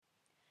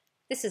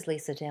This is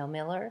Lisa Dale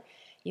Miller.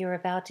 You're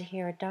about to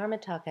hear a Dharma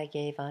talk I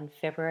gave on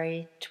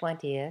February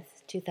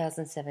 20th,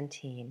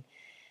 2017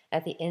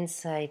 at the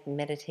Insight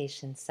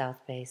Meditation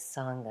South Bay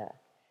Sangha.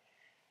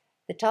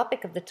 The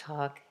topic of the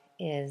talk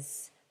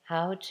is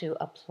how to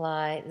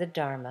apply the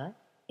Dharma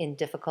in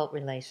difficult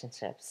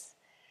relationships.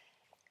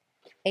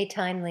 A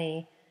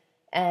timely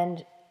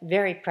and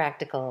very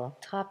practical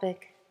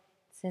topic,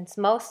 since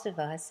most of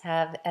us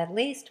have at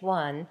least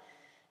one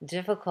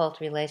difficult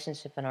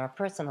relationship in our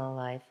personal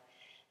life.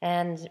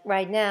 And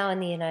right now in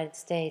the United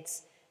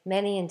States,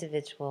 many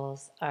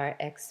individuals are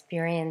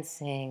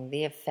experiencing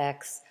the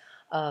effects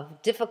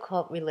of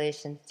difficult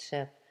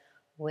relationship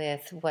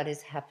with what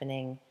is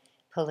happening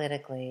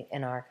politically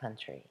in our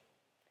country.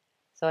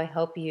 So I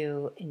hope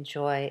you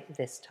enjoy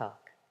this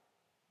talk.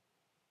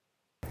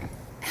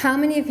 How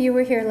many of you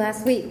were here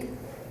last week?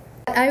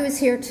 I was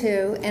here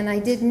too, and I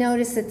did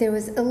notice that there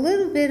was a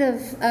little bit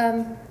of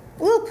a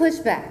little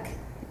pushback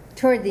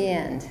toward the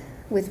end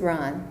with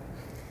Ron.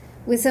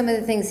 With some of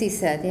the things he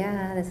said.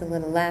 Yeah, there's a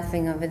little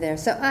laughing over there.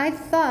 So I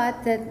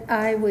thought that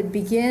I would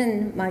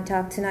begin my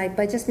talk tonight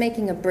by just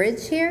making a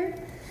bridge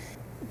here.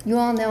 You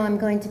all know I'm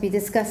going to be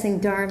discussing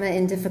Dharma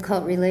in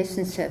difficult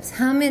relationships.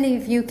 How many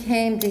of you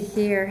came to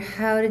hear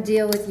how to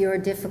deal with your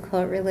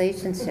difficult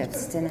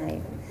relationships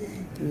tonight?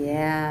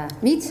 Yeah,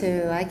 me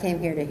too. I came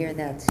here to hear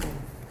that too.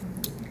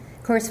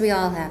 Of course, we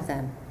all have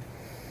them.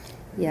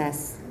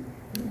 Yes.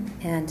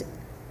 And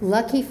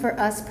lucky for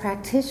us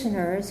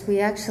practitioners, we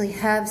actually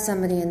have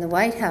somebody in the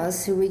White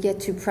House who we get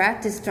to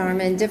practice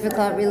Dharma in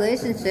difficult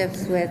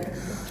relationships with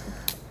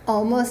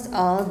almost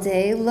all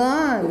day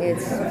long.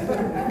 It's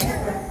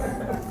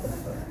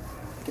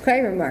quite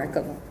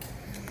remarkable.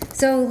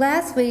 So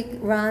last week,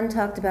 Ron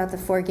talked about the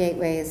 4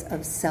 gateways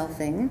of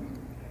selfing.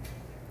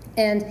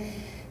 And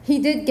he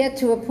did get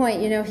to a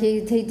point,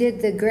 he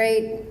did the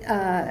great,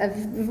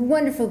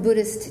 wonderful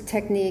Buddhist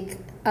technique,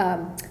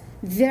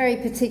 very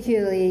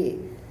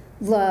particularly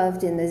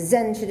loved in the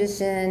Zen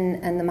tradition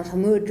and the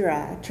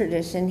Mahamudra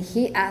tradition.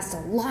 He asked a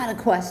lot of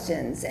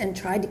questions and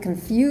tried to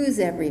confuse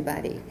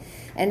everybody.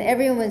 And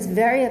everyone was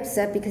very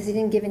upset because he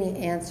didn't give any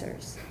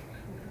answers.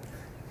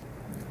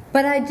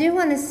 But I do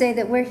want to say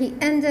that where he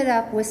ended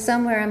up was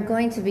somewhere I'm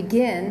going to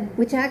begin,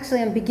 which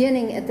actually I'm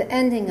beginning at the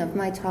ending of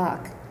my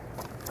talk.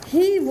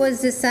 He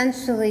was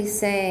essentially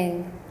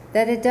saying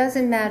that it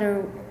doesn't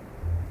matter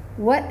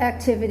what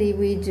activity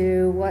we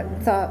do, what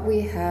thought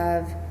we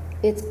have,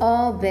 it's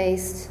all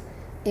based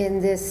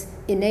in this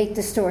innate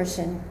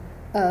distortion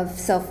of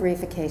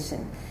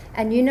self-reification.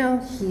 And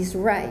he's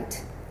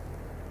right.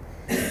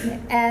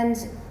 And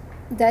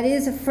that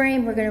is a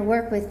frame we're going to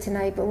work with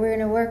tonight, but we're going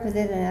to work with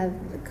it in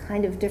a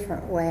kind of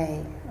different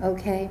way,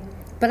 okay?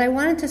 But I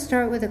wanted to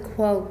start with a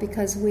quote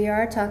because we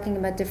are talking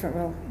about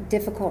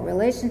difficult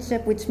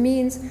relationship, which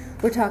means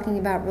we're talking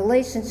about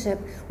relationship,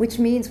 which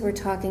means we're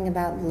talking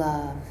about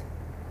love.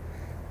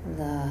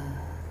 Love.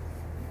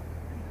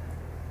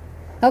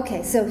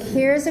 Okay, so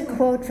here's a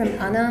quote from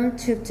Anam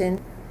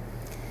Thupten.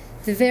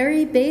 The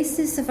very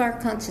basis of our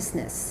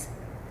consciousness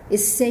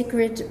is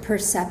sacred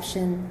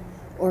perception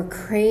or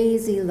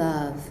crazy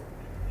love.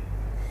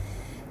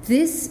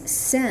 This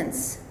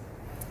sense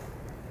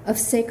of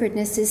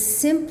sacredness is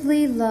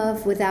simply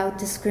love without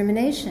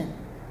discrimination,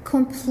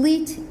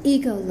 complete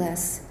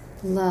egoless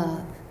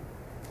love.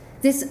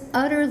 This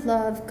utter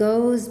love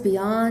goes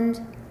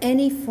beyond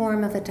any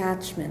form of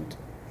attachment.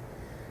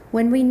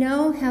 When we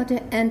know how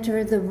to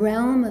enter the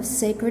realm of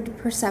sacred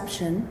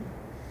perception,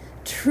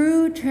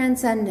 true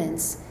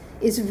transcendence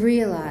is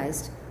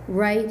realized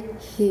right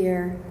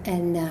here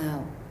and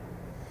now.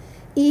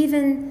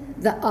 Even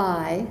the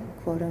I,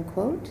 quote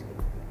unquote,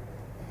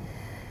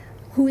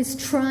 who is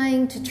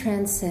trying to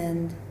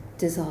transcend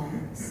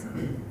dissolves.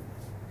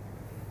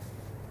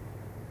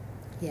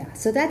 Yeah,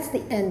 so that's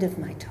the end of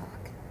my talk.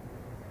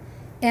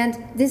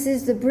 And this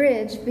is the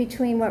bridge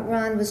between what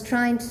Ron was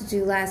trying to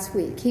do last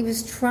week. He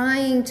was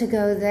trying to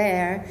go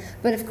there,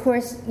 but of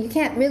course you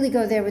can't really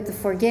go there with the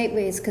 4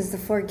 gateways because the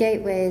 4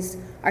 gateways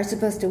are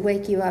supposed to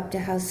wake you up to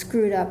how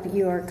screwed up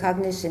your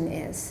cognition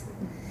is.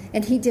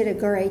 And he did a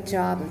great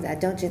job of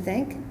that, don't you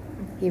think?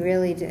 He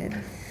really did.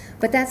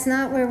 But that's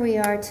not where we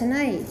are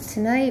tonight.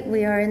 Tonight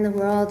we are in the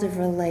world of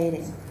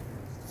relating.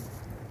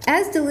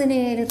 As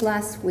delineated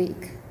last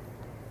week,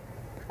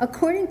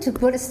 according to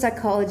Buddhist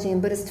psychology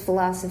and Buddhist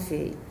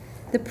philosophy,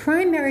 the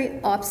primary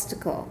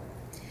obstacle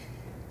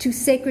to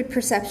sacred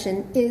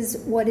perception is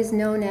what is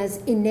known as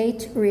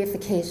innate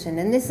reification.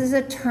 And this is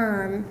a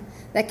term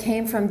that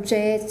came from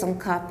Je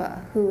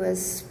Tsongkhapa, who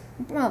was,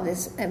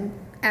 this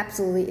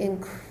absolutely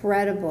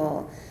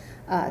incredible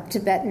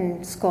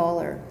Tibetan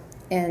scholar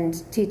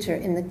and teacher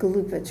in the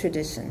Gelugpa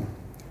tradition.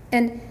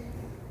 And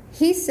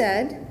he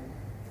said,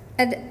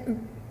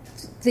 and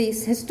the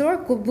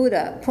historical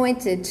Buddha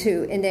pointed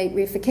to innate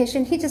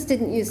reification. He just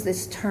didn't use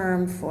this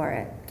term for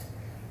it.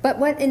 But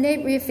what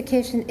innate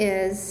reification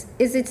is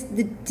it's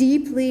the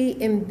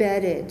deeply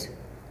embedded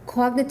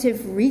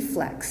cognitive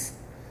reflex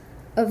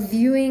of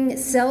viewing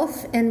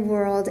self and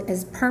world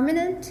as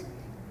permanent,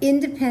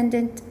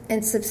 independent,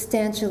 and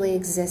substantially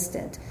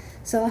existent.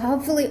 So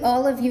hopefully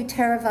all of you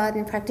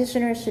Theravadan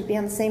practitioners should be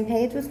on the same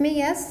page with me,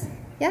 yes?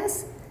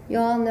 Yes? You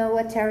all know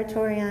what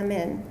territory I'm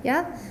in,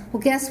 yeah?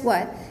 Well, guess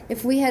what?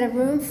 If we had a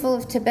room full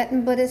of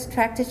Tibetan Buddhist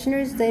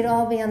practitioners, they'd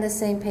all be on the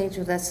same page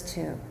with us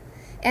too.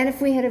 And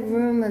if we had a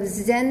room of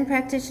Zen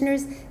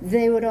practitioners,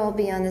 they would all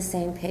be on the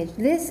same page.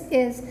 This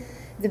is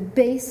the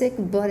basic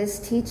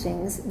Buddhist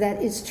teachings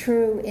that is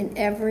true in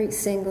every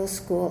single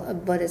school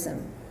of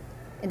Buddhism.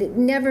 And it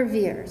never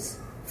veers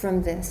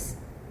from this.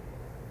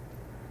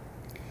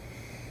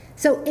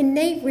 So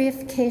innate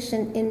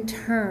reification, in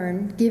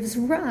turn, gives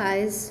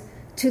rise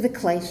to the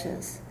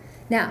kleshas.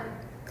 Now,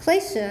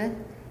 klesha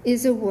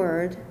is a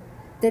word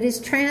that is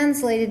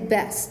translated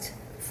best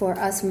for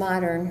us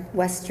modern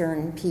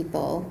Western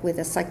people with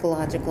a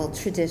psychological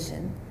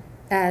tradition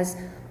as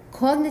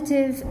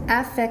cognitive,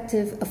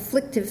 affective,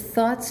 afflictive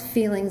thoughts,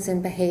 feelings,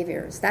 and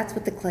behaviors. That's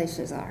what the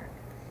kleshas are.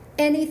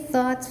 Any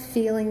thoughts,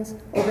 feelings,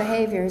 or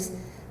behaviors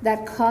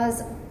that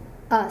cause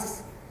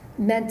us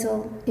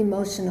mental,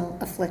 emotional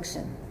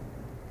affliction.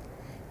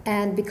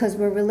 And because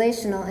we're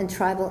relational and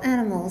tribal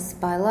animals,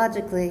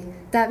 biologically,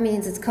 that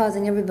means it's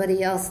causing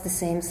everybody else the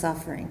same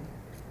suffering.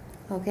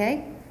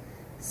 Okay?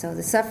 So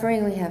the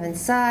suffering we have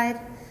inside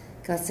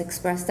gets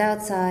expressed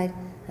outside,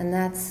 and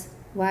that's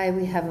why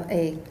we have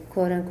a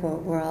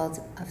quote-unquote world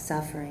of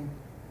suffering.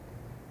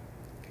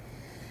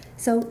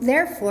 So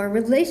therefore,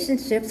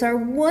 relationships are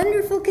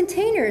wonderful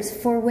containers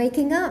for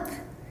waking up.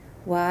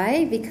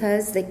 Why?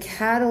 Because they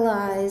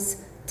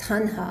catalyze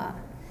tanha.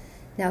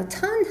 Now,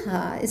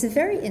 tanha is a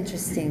very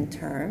interesting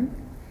term.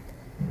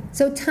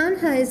 So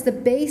tanha is the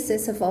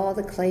basis of all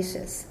the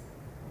kleshas.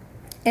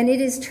 And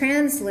it is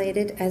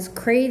translated as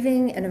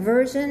craving and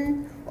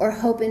aversion or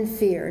hope and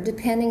fear,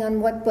 depending on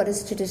what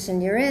Buddhist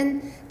tradition you're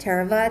in.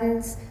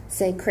 Theravadins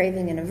say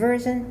craving and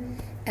aversion.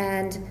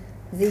 And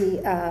the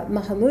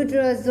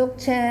Mahamudra,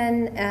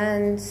 Dzogchen,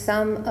 and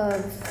some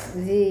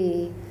of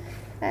the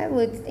I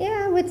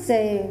would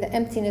say the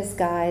emptiness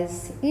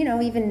guys,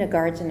 even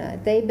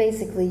Nagarjuna, they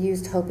basically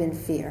used hope and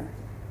fear.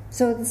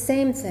 So the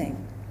same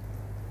thing.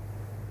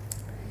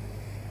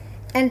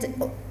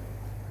 And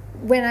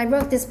when I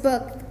wrote this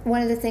book,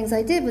 one of the things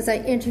I did was I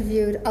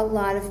interviewed a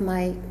lot of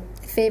my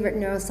favorite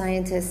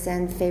neuroscientists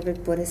and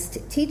favorite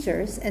Buddhist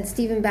teachers, and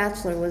Stephen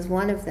Batchelor was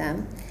one of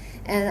them.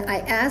 And I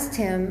asked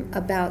him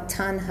about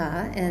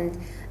tanha, and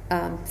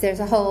there's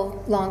a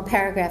whole long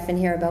paragraph in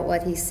here about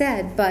what he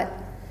said, but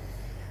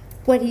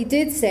what he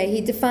did say, he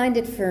defined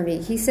it for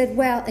me. He said,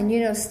 well,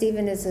 and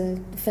Stephen is a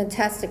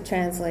fantastic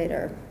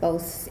translator,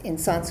 both in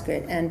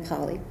Sanskrit and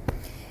Pali.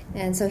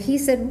 And so he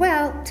said,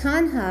 well,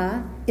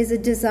 tanha is a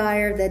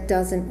desire that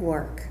doesn't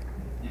work.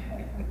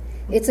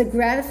 It's a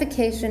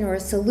gratification or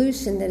a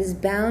solution that is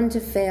bound to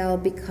fail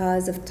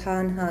because of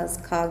tanha's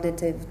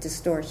cognitive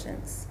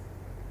distortions.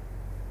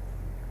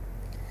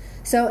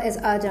 So as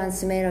Ajahn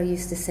Sumedho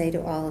used to say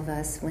to all of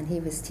us when he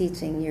was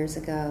teaching years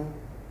ago,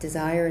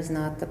 desire is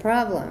not the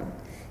problem.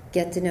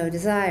 Get to know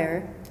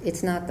desire,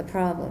 it's not the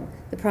problem.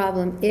 The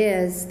problem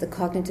is the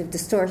cognitive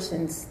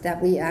distortions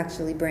that we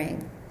actually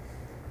bring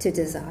to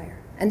desire.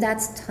 And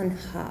that's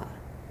tanha.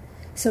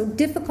 So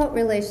difficult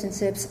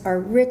relationships are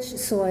rich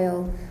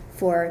soil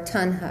for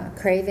tanha,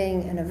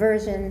 craving and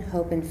aversion,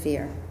 hope and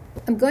fear.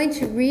 I'm going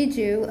to read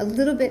you a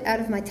little bit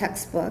out of my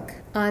textbook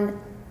on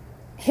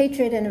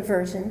hatred and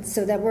aversion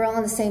so that we're all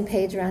on the same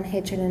page around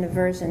hatred and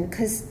aversion,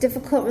 because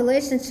difficult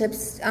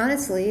relationships,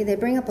 honestly, they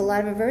bring up a lot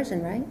of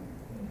aversion, right?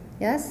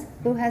 Yes?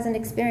 Who hasn't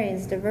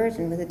experienced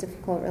aversion with a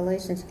difficult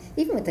relationship,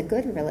 even with the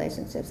good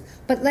relationships?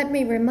 But let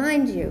me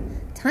remind you,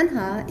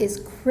 tanha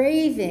is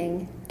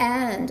craving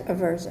and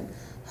aversion,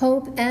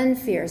 hope and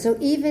fear. So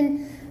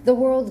even the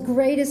world's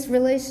greatest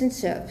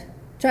relationship,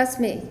 trust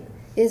me,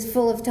 is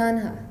full of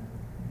tanha.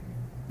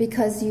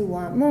 Because you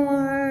want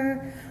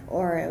more,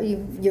 or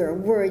you're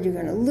worried you're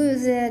going to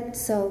lose it.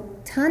 So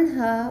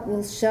tanha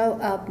will show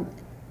up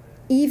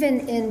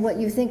even in what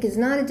you think is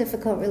not a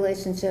difficult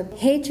relationship.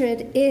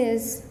 Hatred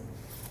is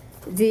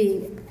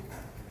the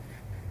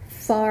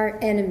far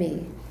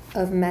enemy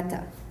of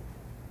metta.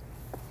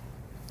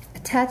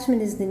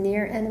 Attachment is the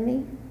near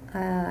enemy.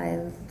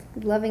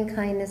 Loving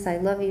kindness, I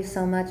love you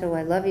so much, oh,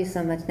 I love you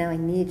so much, now I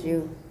need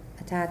you.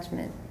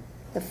 Attachment.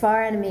 The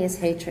far enemy is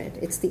hatred.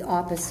 It's the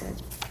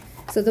opposite.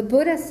 So the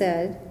Buddha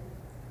said,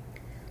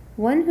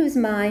 one whose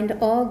mind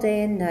all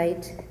day and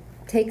night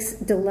takes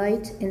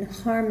delight in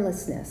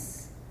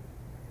harmlessness,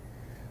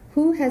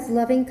 who has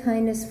loving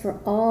kindness for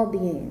all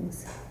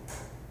beings,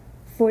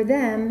 for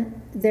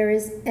them there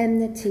is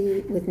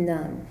enmity with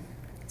none.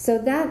 So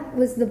that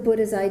was the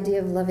Buddha's idea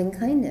of loving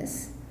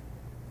kindness.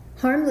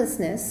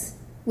 Harmlessness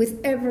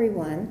with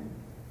everyone,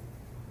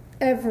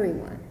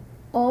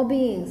 all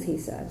beings, he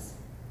says.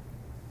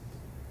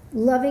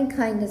 Loving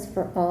kindness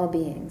for all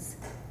beings,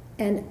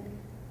 and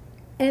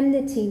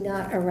enmity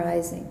not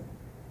arising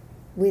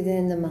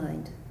within the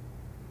mind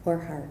or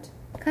heart.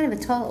 Kind of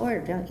a tall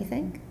order, don't you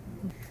think?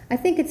 I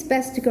think it's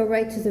best to go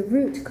right to the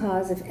root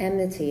cause of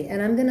enmity,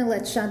 and I'm going to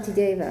let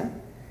Shantideva,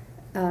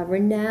 a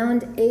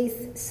renowned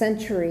 8th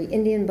century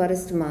Indian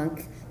Buddhist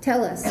monk,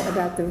 tell us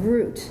about the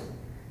root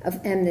of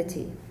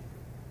enmity.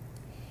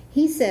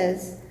 He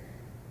says,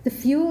 the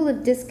fuel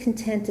of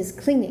discontent is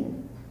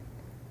clinging,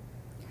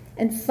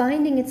 and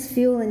finding its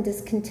fuel in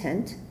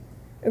discontent,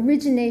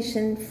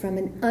 origination from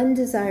an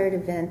undesired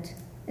event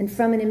and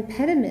from an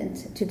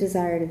impediment to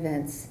desired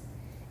events,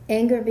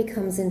 anger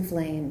becomes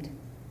inflamed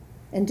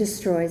and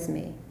destroys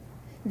me.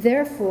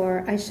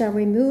 Therefore, I shall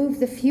remove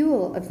the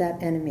fuel of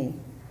that enemy,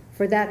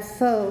 for that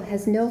foe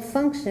has no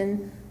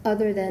function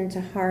other than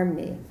to harm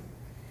me.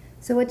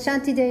 So what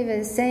Shantideva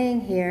is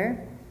saying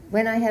here,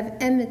 when I have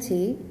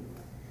enmity,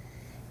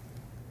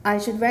 I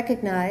should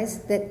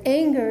recognize that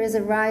anger is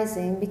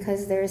arising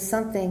because there is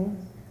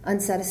something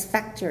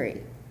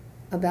unsatisfactory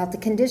about the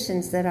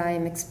conditions that I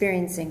am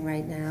experiencing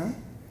right now.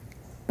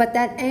 But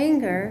that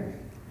anger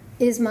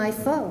is my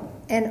foe,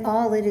 and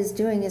all it is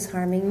doing is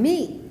harming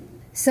me.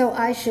 So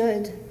I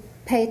should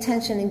pay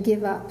attention and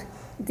give up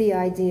the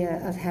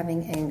idea of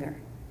having anger.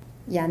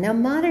 Yeah, now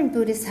modern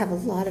Buddhists have a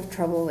lot of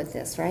trouble with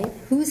this, right?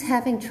 Who's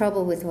having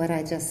trouble with what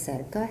I just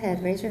said? Go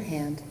ahead, raise your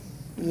hand.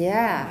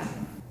 Yeah.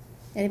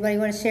 Anybody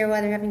want to share why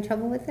they're having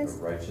trouble with this?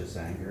 Righteous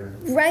anger.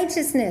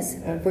 Righteousness.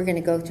 Oh, we're going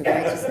to go to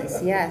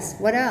righteousness. Yes.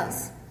 What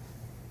else?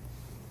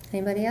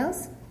 Anybody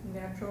else?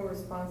 Natural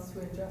response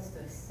to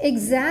injustice.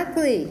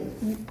 Exactly.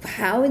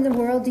 How in the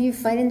world do you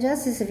fight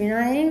injustice if you're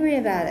not angry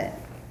about it?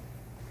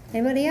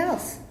 Anybody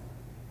else?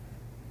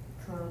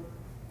 Trump.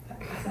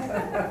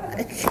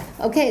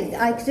 Okay,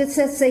 I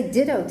just say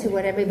ditto to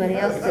what everybody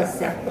else just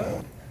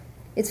said.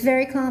 It's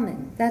very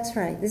common. That's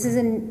right. This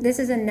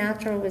is a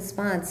natural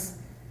response.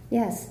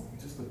 Yes.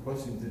 Just a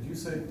question. Did you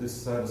say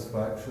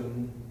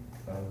dissatisfaction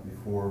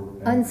before?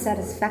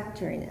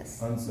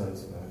 Unsatisfactoriness.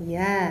 Unsatisfactory.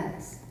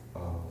 Yes.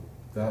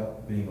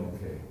 That being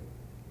okay.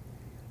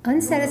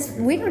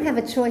 We don't have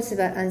a choice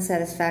about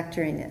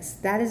unsatisfactoriness.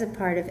 That is a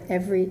part of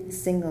every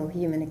single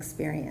human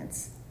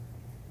experience.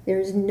 There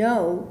is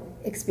no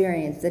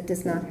experience that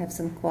does not have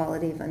some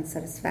quality of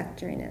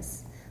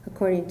unsatisfactoriness,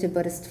 according to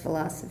Buddhist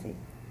philosophy.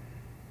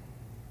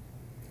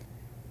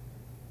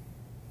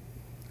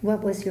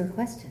 What was your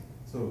question?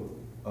 So,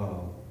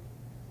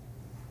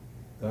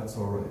 that's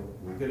all right.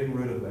 We're getting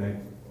rid of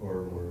anger,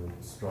 or we're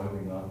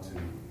striving not to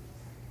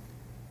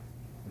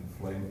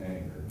inflame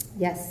anger.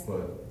 Yes.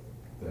 But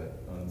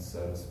that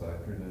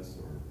unsatisfactoriness,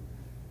 or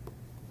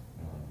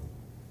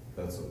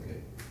that's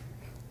okay.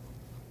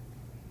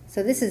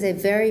 So this is a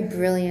very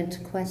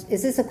brilliant question.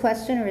 Is this a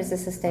question or is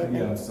this a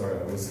statement? Yeah, I'm sorry,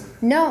 I was...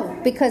 No,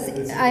 because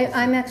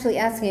I'm actually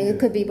asking, it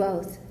could be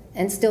both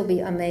and still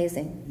be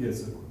amazing.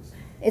 Yes, of course.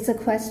 It's a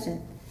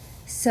question.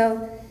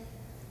 So,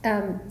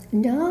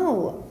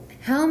 no.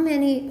 How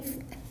many...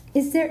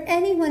 Is there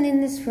anyone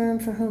in this room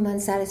for whom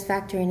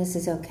unsatisfactoriness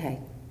is okay?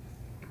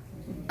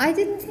 I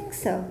didn't think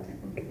so.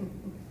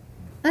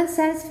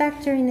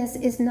 Unsatisfactoriness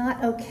is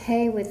not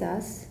okay with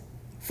us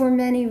for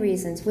many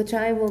reasons, which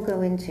I will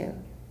go into.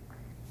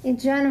 In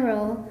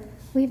general,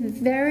 we have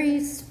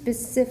very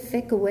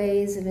specific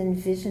ways of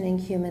envisioning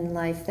human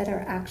life that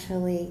are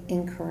actually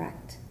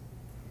incorrect.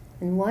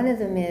 And one of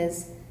them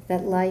is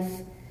that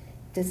life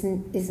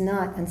is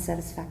not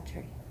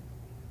unsatisfactory.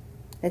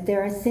 That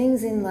there are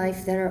things in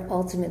life that are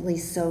ultimately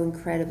so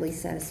incredibly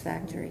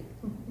satisfactory.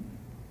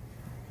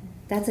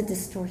 That's a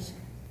distortion.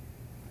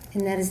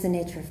 And that is the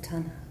nature of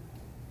tanha,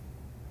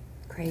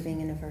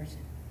 craving and aversion.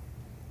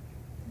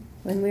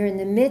 When we're in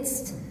the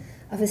midst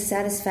of a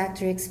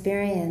satisfactory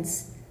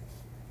experience,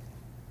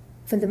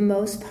 for the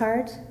most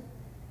part,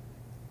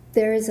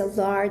 there is a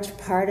large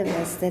part of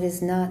us that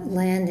is not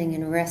landing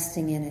and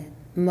resting in it.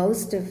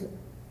 Most of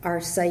our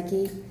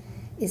psyche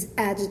is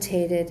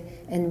agitated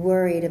and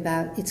worried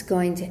about it's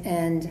going to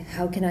end,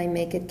 how can I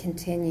make it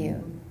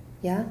continue?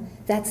 Yeah?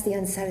 That's the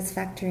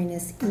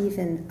unsatisfactoriness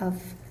even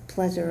of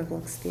pleasurable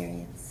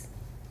experience.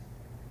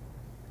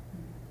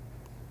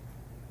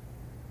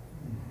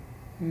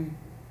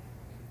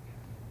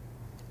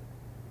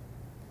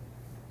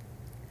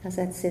 How's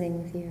that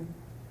sitting with you?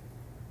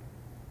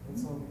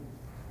 That's all.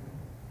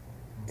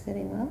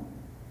 Sitting well?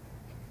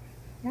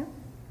 Yeah?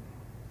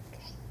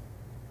 Okay.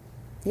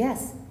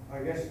 Yes? I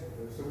guess,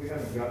 so we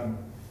haven't gotten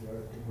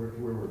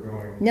where we're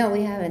going. No,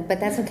 we haven't, but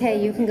that's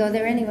okay. You can go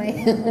there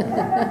anyway.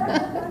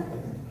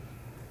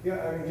 Yeah,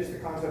 I mean, just the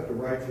concept of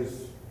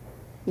righteous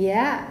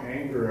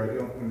anger, I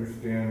don't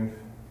understand.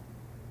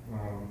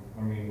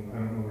 I mean, I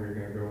don't know where you're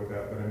going to go with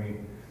that, but I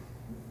mean,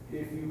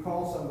 if you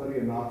call somebody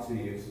a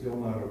Nazi, it's still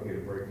not okay to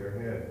break their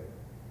head.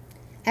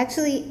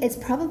 Actually, it's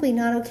probably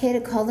not okay to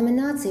call them a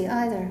Nazi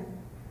either.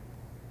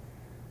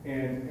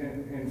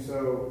 And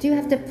so... Do you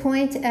have to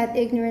point at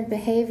ignorant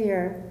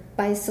behavior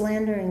by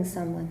slandering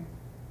someone?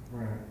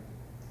 Right.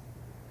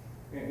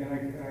 And I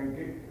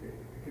get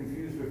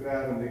confused with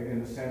that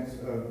in the sense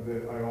of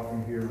that I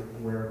often hear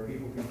where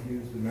people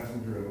confuse the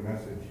messenger of the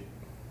message.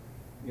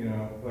 You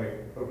know,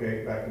 like,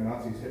 okay, back to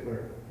Nazis,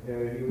 Hitler.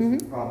 Yeah, he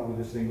was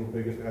probably the single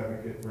biggest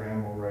advocate for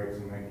animal rights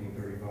in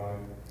 1935.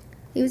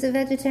 He was a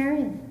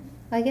vegetarian.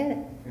 I get it.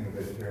 And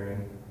a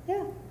vegetarian.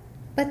 Yeah.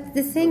 But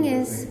the thing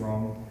is...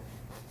 wrong.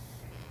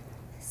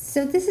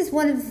 So this is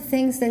one of the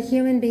things that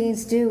human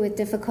beings do with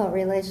difficult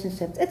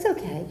relationships. It's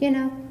okay, you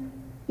know.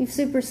 You've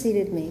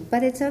superseded me,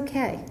 but it's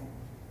okay.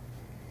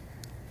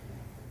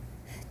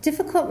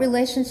 Difficult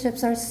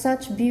relationships are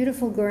such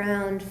beautiful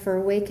ground for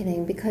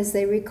awakening because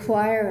they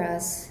require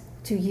us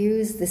to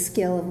use the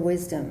skill of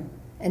wisdom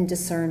and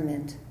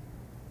discernment.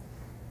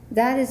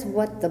 That is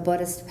what the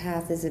Buddhist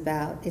path is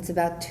about. It's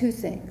about two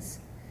things: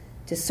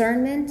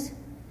 discernment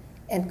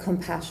and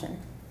compassion.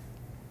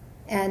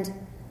 And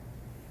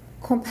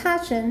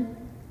compassion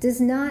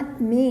does not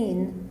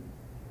mean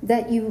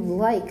that you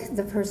like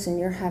the person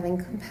you're having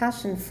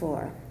compassion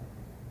for.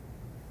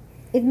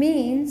 It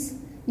means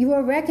you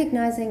are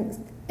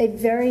recognizing a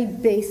very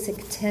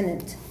basic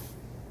tenet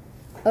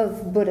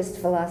of Buddhist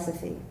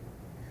philosophy.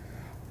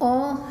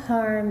 All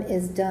harm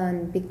is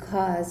done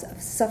because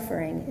of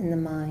suffering in the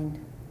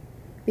mind.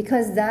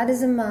 Because that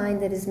is a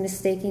mind that is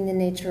mistaking the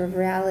nature of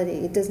reality.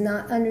 It does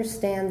not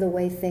understand the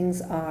way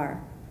things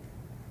are.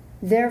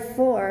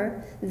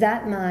 Therefore,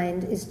 that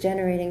mind is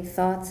generating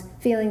thoughts,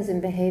 feelings,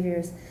 and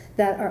behaviors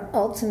that are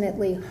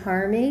ultimately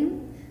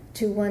harming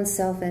to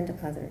oneself and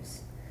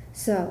others.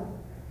 So,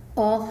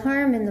 all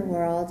harm in the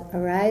world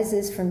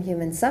arises from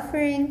human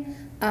suffering.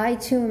 I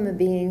too am a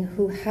being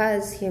who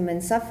has human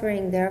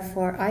suffering.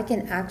 Therefore, I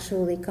can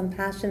actually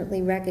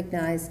compassionately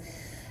recognize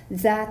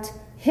that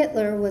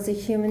Hitler was a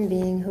human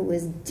being who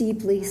was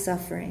deeply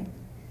suffering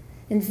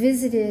and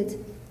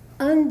visited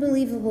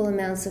unbelievable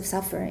amounts of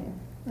suffering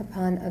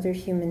upon other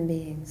human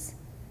beings.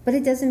 But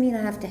it doesn't mean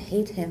I have to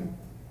hate him,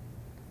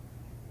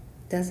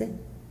 does it?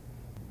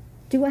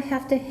 Do I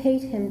have to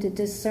hate him to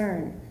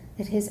discern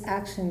that his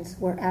actions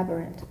were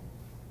aberrant?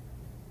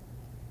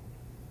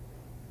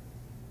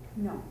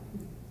 No.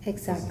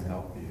 Exactly. Doesn't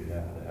help you,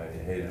 yeah,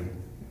 I hate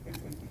him.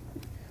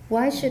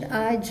 Why should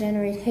I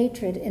generate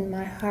hatred in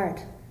my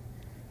heart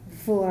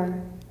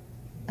for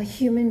a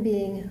human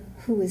being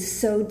who is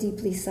so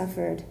deeply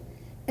suffered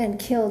and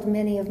killed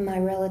many of my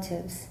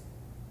relatives?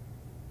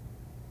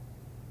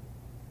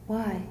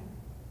 Why?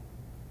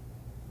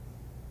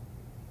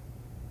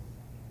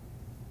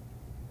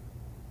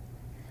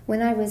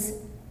 When I was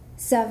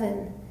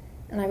 7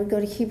 and I would go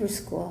to Hebrew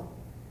school,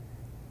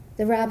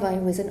 the rabbi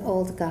was an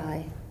old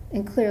guy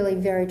and clearly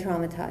very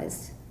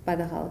traumatized by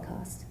the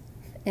Holocaust.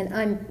 And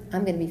I'm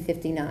going to be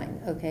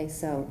 59, okay?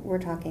 So we're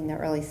talking the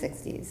early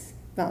 60s,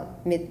 well,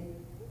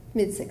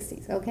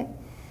 mid-60s, okay?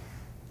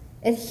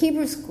 At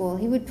Hebrew school,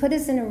 he would put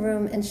us in a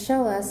room and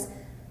show us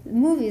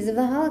movies of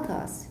the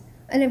Holocaust.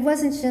 And it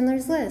wasn't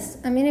Schindler's List.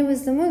 I mean, it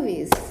was the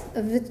movies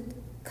of the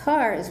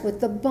cars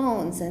with the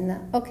bones and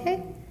the,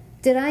 okay?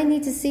 Did I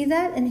need to see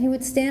that? And he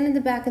would stand in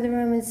the back of the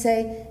room and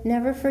say,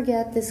 never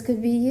forget, this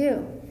could be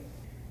you.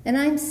 And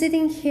I'm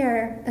sitting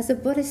here as a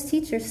Buddhist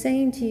teacher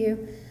saying to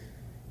you,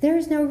 there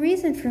is no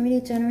reason for me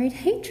to generate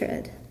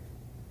hatred.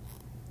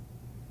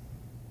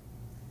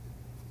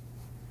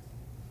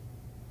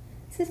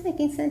 Is this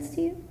making sense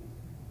to you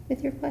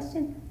with your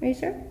question? Are you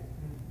sure?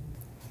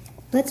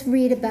 Let's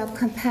read about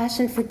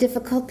compassion for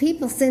difficult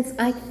people, since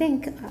I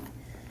think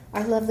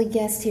our lovely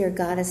guest here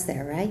got us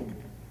there, right?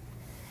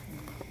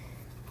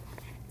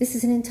 This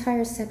is an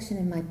entire section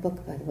in my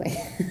book, by the way,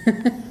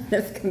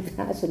 of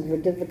compassion for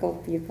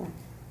difficult people.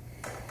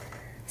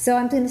 So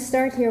I'm going to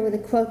start here with a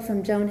quote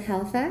from Joan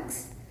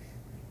Halifax.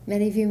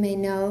 Many of you may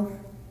know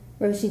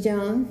Roshi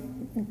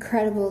Joan,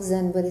 incredible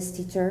Zen Buddhist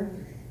teacher,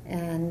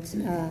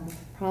 and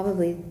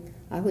probably,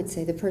 I would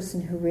say, the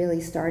person who really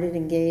started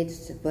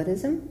engaged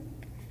Buddhism.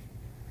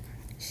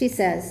 She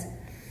says,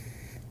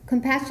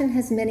 compassion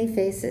has many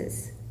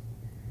faces.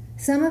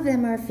 Some of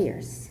them are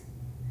fierce.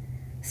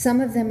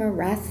 Some of them are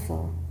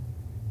wrathful.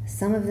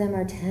 Some of them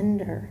are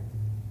tender.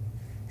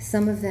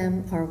 Some of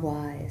them are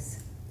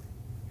wise.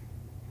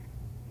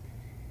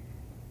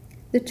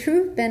 The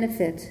true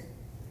benefit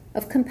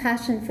of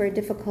compassion for a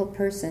difficult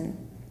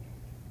person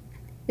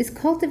is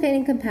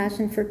cultivating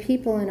compassion for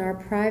people in our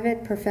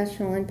private,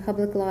 professional, and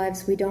public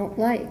lives we don't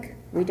like,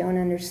 we don't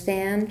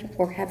understand,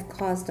 or have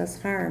caused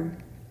us harm.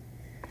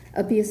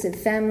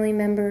 Abusive family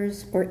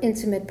members or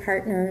intimate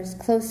partners,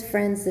 close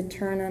friends that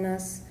turn on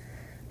us,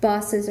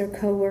 bosses or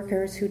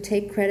co-workers who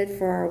take credit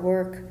for our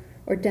work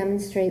or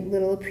demonstrate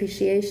little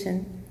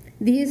appreciation.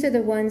 These are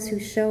the ones who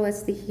show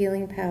us the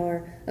healing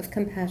power of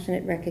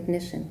compassionate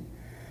recognition.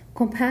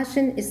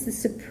 Compassion is the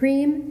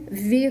supreme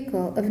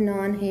vehicle of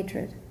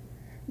non-hatred.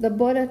 The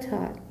Buddha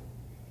taught,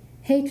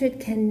 hatred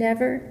can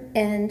never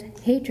end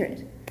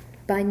hatred.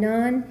 By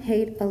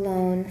non-hate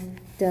alone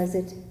does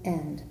it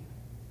end.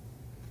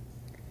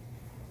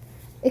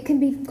 It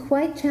can be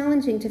quite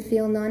challenging to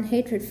feel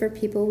non-hatred for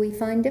people we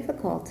find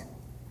difficult.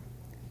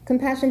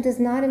 Compassion does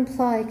not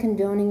imply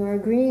condoning or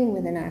agreeing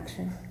with an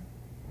action.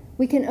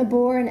 We can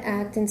abhor an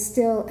act and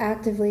still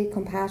actively,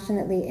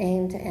 compassionately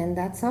aim to end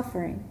that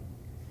suffering.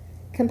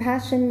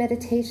 Compassion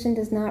meditation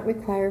does not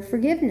require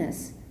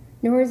forgiveness,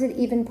 nor is it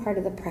even part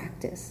of the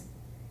practice.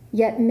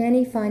 Yet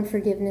many find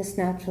forgiveness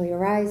naturally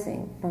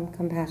arising from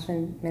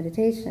compassion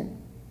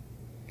meditation.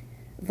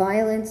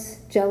 Violence,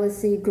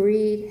 jealousy,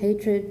 greed,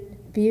 hatred,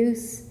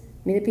 abuse,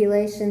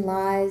 manipulation,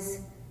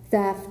 lies,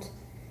 theft,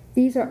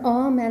 these are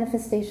all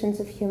manifestations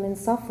of human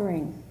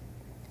suffering.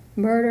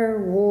 Murder,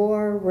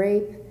 war,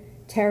 rape,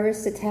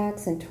 terrorist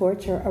attacks and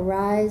torture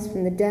arise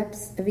from the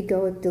depths of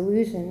egoic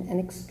delusion and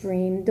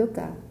extreme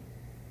dukkha,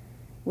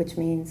 which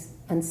means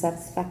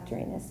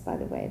unsatisfactoriness, by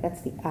the way.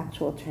 That's the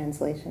actual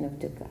translation of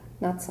dukkha,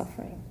 not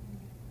suffering.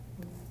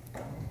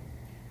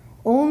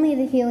 Only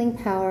the healing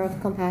power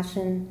of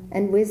compassion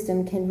and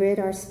wisdom can rid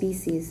our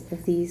species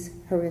of these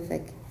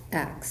horrific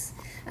acts.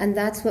 And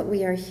that's what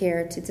we are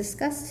here to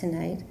discuss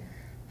tonight,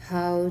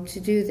 how to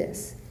do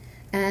this.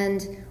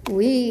 And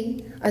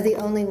we are the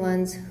only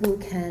ones who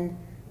can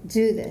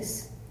do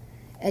this.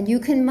 And you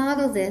can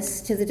model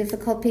this to the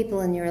difficult people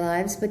in your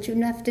lives, but you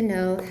have to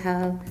know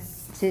how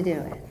to do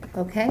it.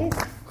 Okay?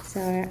 So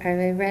are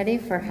we ready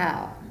for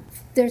how?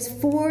 There's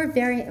 4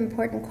 very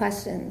important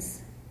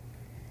questions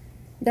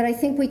that I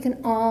think we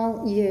can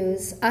all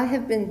use. I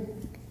have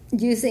been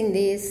using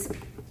these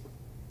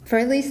for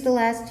at least the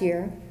last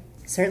year,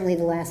 certainly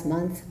the last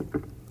month,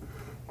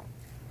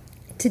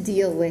 to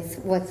deal with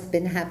what's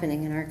been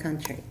happening in our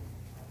country.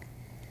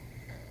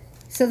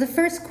 So the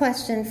first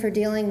question for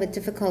dealing with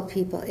difficult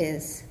people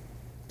is,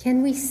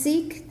 can we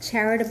seek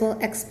charitable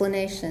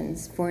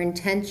explanations for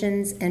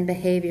intentions and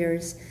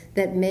behaviors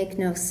that make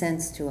no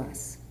sense to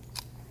us?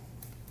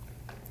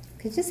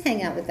 Okay, just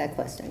hang out with that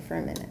question for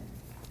a minute.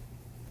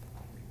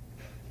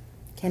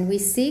 Can we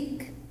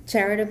seek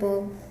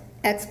charitable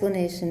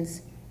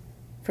explanations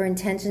for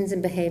intentions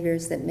and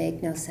behaviors that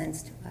make no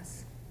sense to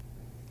us?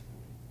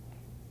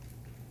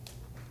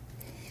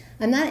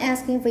 I'm not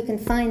asking if we can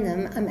find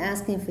them, I'm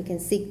asking if we can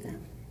seek them.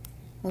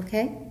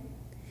 Okay?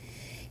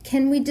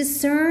 Can we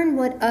discern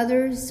what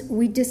others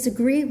we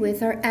disagree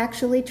with are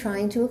actually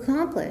trying to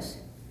accomplish?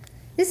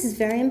 This is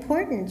very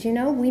important. You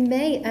know, we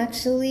may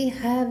actually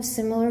have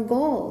similar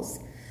goals,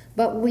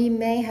 but we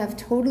may have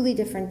totally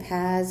different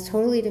paths,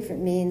 totally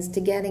different means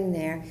to getting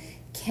there.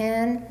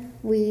 Can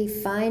we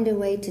find a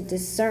way to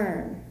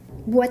discern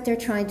what they're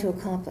trying to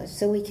accomplish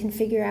so we can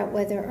figure out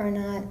whether or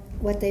not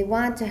what they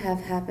want to have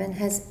happen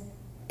has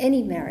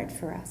any merit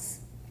for us,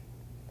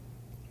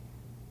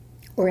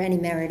 or any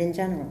merit in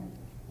general?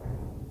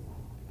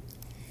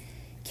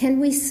 Can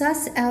we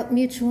suss out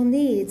mutual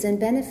needs and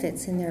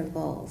benefits in their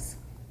goals?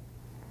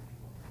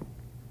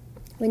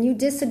 When you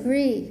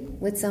disagree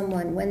with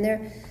someone,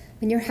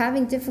 when you're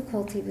having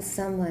difficulty with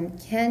someone,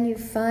 can you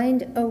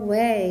find a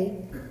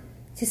way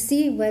to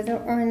see whether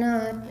or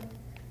not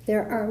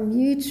there are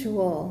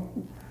mutual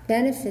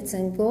benefits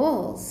and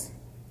goals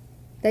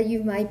that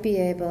you might be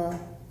able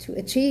to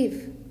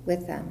achieve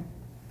with them?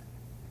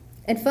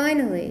 And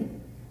finally,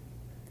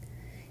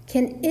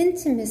 can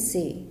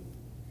intimacy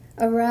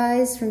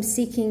arise from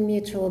seeking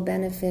mutual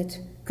benefit,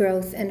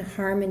 growth, and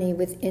harmony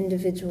with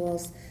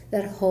individuals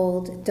that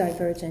hold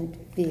divergent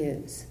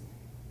views?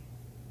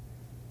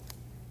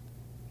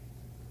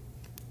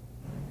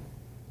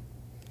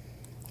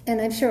 And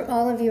I'm sure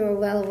all of you are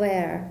well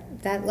aware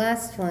that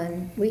last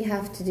one, we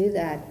have to do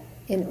that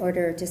in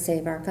order to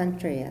save our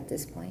country at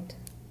this point.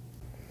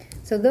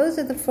 So those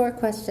are the 4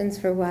 questions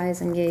for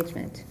wise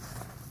engagement.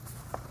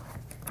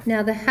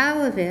 Now the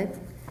how of it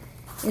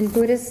in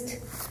Buddhist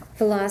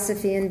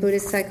philosophy and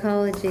Buddhist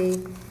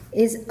psychology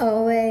is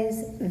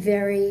always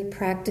very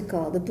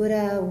practical. The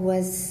Buddha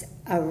was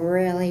a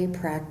really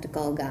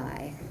practical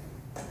guy.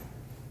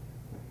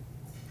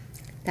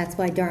 That's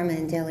why Dharma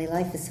in daily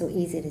life is so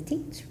easy to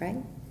teach, right?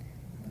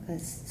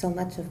 Because so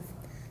much of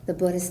the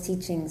Buddhist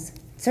teachings,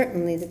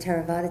 certainly the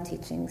Theravada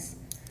teachings,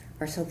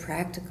 are so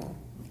practical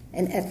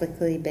and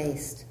ethically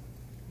based.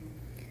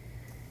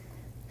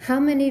 How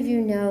many of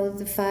you know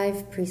the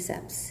 5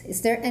 precepts?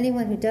 Is there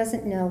anyone who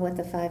doesn't know what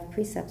the 5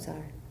 precepts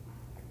are?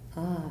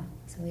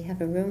 So we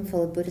have a room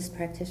full of Buddhist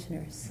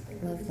practitioners.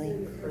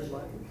 Lovely.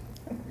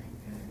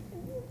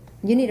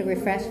 You need a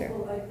refresher.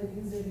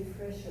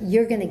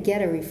 You're going to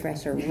get a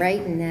refresher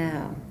right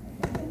now.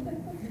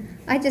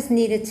 I just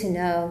needed to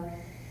know.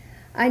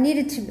 I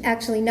needed to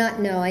actually not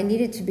know. I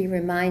needed to be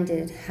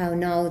reminded how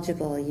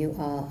knowledgeable you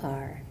all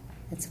are.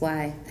 That's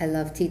why I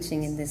love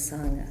teaching in this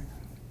Sangha.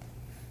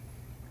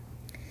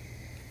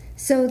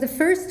 So the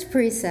first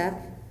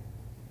precept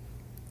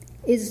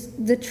is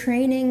the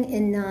training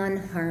in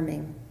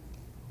non-harming.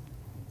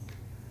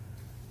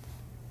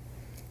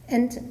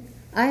 And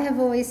I have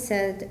always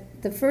said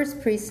the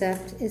first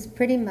precept is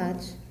pretty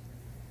much,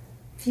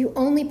 if you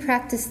only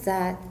practice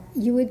that,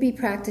 you would be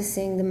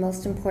practicing the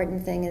most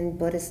important thing in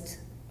Buddhist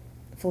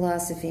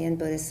philosophy and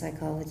Buddhist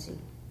psychology.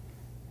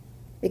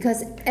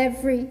 Because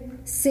every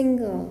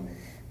single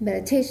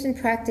meditation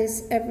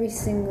practice, every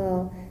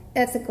single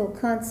ethical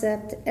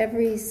concept,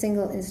 every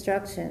single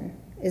instruction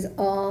is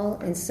all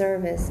in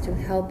service to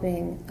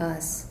helping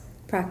us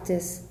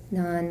practice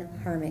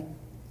non-harming.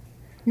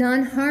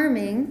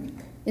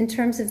 Non-harming, in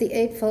terms of the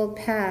Eightfold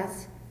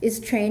Path, is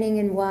training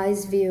in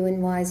wise view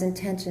and wise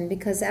intention,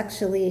 because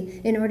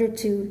actually, in order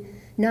to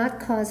not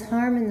cause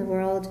harm in the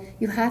world,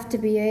 you have to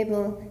be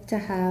able to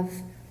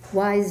have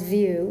wise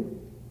view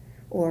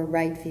or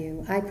right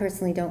view. I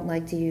personally don't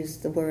like to use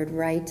the word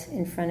right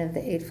in front of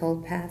the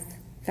Eightfold Path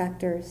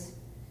factors.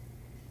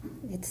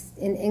 It's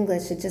in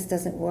English, it just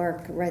doesn't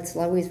work. It's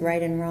always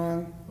right and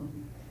wrong.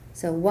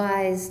 So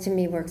wise to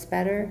me works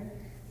better.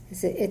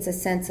 It's a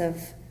sense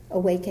of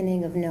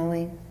awakening, of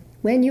knowing.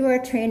 When you are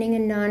training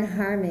in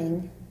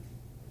non-harming,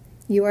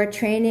 you are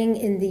training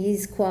in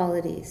these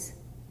qualities.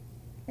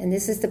 And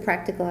this is the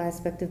practical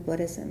aspect of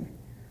Buddhism.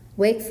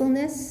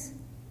 Wakefulness,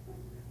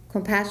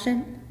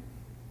 compassion,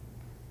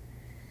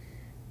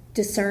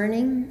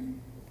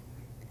 discerning,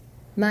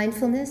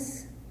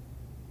 mindfulness,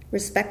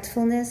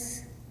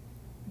 respectfulness,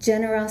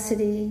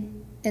 generosity,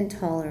 and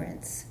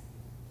tolerance.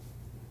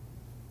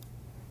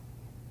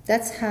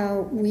 That's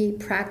how we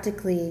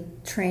practically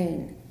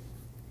train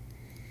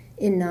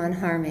in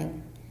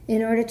non-harming.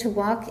 In order to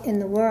walk in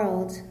the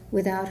world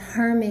without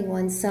harming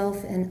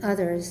oneself and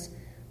others,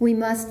 we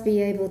must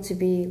be able to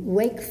be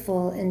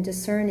wakeful and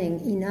discerning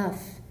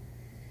enough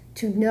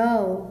to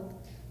know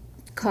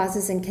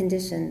causes and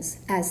conditions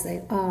as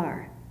they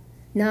are,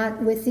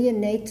 not with the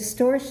innate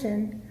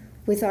distortion,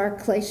 with our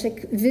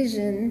kleshic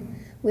vision,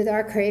 with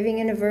our craving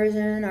and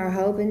aversion, our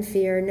hope and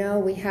fear. No,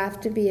 we have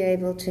to be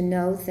able to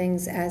know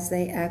things as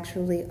they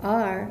actually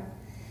are,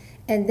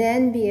 and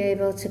then be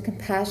able to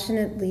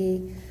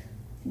compassionately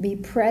be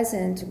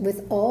present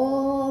with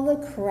all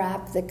the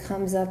crap that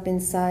comes up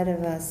inside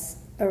of us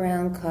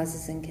around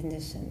causes and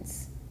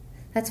conditions.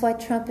 That's why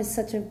Trump is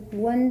such a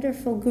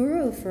wonderful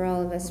guru for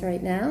all of us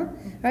right now,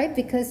 right?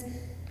 Because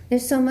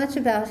there's so much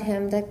about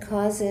him that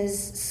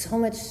causes so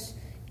much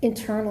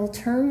internal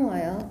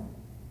turmoil.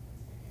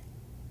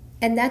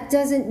 And that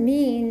doesn't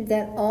mean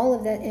that all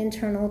of that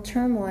internal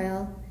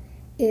turmoil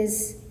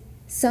is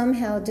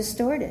somehow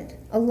distorted.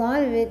 A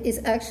lot of it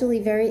is actually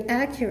very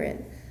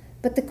accurate.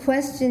 But the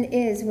question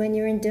is, when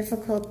you're in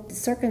difficult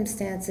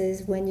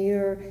circumstances, when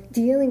you're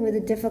dealing with a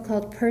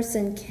difficult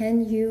person,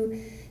 can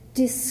you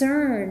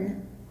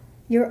discern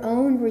your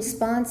own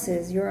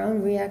responses, your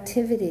own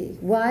reactivity,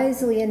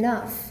 wisely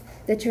enough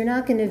that you're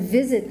not going to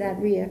visit that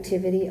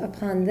reactivity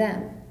upon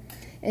them?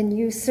 And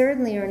you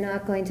certainly are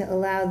not going to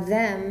allow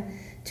them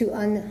to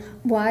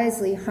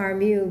unwisely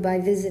harm you by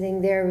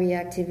visiting their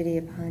reactivity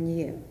upon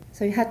you.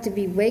 So you have to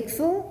be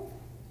wakeful,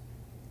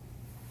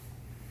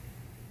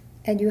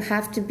 and you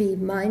have to be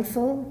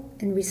mindful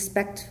and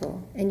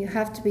respectful, and you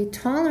have to be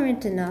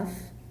tolerant enough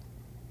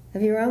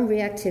of your own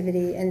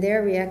reactivity and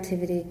their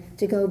reactivity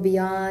to go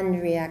beyond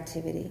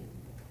reactivity.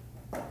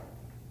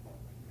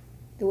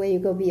 The way you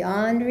go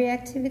beyond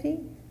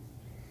reactivity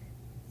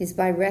is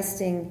by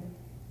resting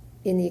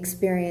in the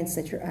experience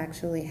that you're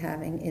actually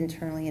having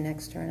internally and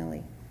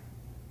externally.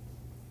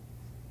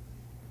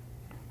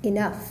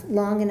 Enough,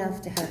 long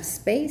enough to have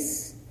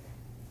space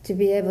to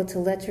be able to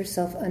let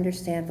yourself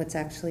understand what's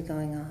actually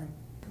going on.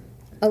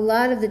 A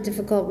lot of the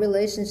difficult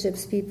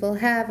relationships people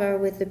have are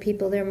with the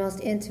people they're most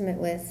intimate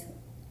with.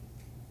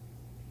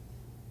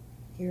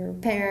 Your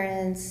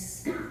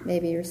parents,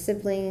 maybe your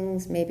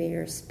siblings, maybe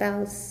your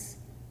spouse,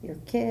 your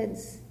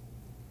kids.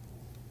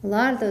 A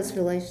lot of those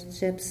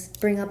relationships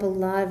bring up a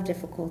lot of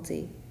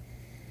difficulty.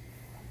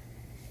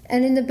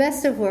 And in the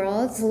best of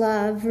worlds,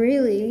 love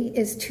really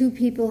is two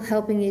people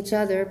helping each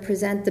other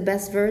present the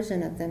best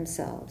version of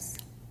themselves.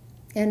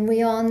 And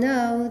we all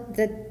know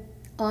that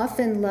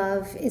often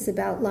love is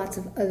about lots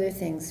of other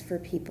things for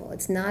people.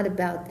 It's not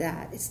about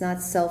that. It's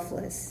not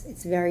selfless.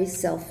 It's very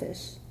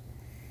selfish.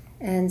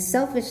 And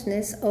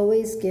selfishness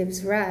always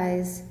gives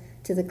rise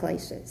to the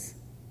kleshas,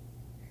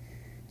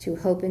 to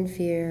hope and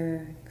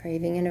fear,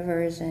 craving and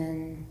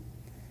aversion.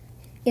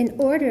 In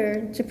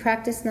order to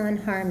practice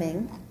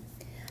non-harming,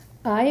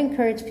 I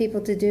encourage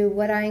people to do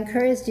what I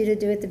encouraged you to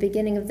do at the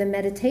beginning of the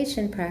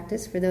meditation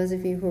practice, for those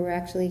of you who were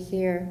actually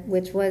here,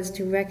 which was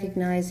to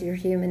recognize your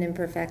human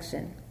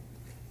imperfection.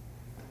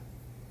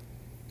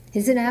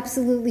 It's an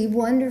absolutely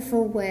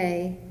wonderful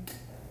way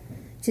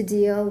to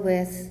deal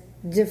with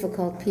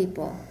difficult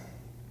people.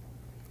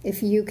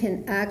 If you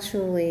can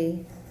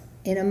actually,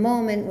 in a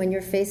moment when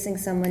you're facing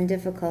someone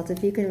difficult,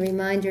 if you can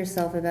remind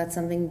yourself about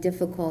something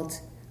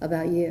difficult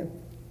about you.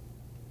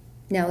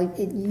 Now,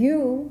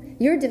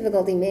 your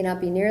difficulty may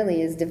not be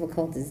nearly as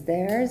difficult as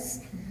theirs,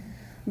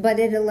 but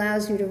it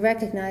allows you to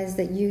recognize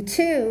that you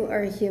too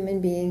are a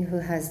human being who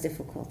has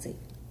difficulty.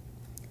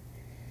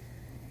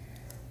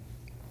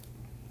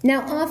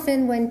 Now,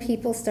 often when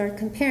people start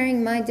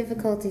comparing my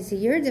difficulty to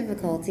your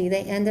difficulty,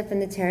 they end up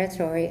in the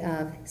territory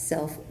of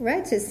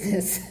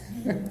self-righteousness,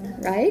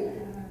 right?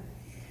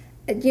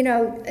 You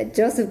know,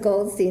 Joseph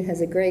Goldstein has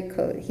a great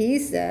quote. He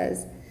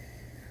says,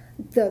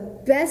 the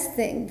best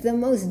thing, the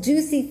most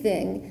juicy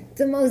thing,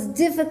 the most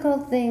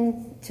difficult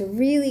thing to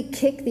really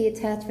kick the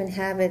attachment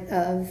habit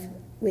of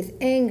with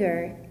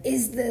anger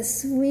is the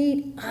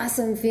sweet,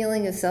 awesome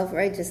feeling of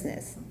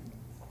self-righteousness.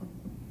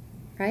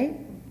 Right?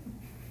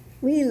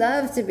 We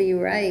love to be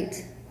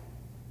right.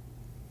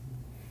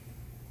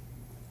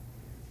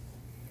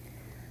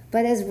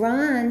 But as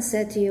Ron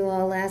said to you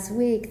all last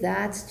week,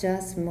 that's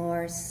just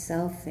more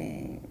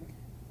selfing.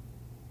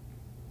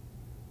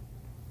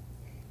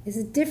 There's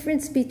a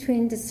difference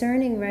between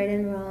discerning right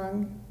and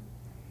wrong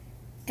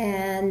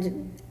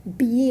and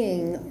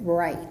being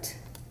right,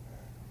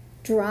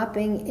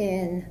 dropping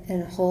in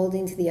and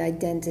holding to the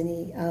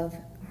identity of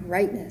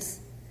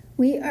rightness.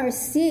 We are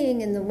seeing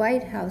in the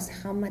White House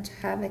how much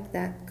havoc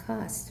that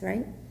cost,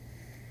 right?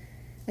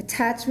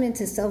 Attachment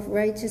to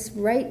self-righteous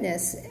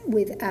rightness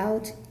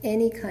without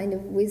any kind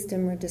of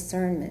wisdom or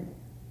discernment.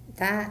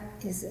 That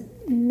is a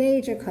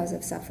major cause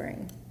of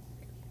suffering.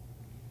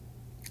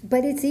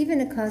 But it's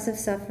even a cause of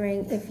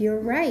suffering if you're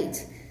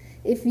right.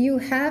 If you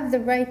have the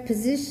right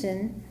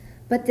position,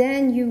 but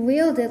then you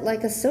wield it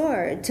like a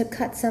sword to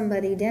cut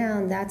somebody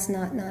down, that's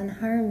not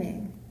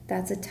non-harming.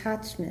 That's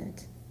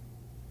attachment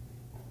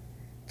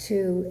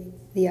to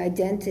the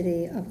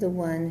identity of the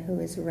one who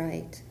is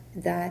right.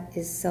 That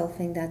is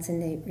selfing, that's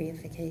innate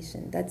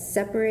reification. That's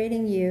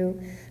separating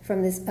you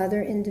from this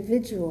other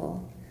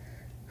individual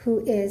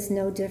who is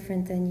no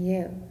different than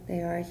you.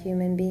 They are a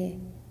human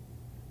being.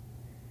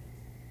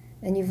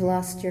 And you've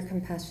lost your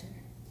compassion.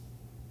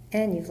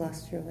 And you've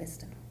lost your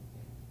wisdom.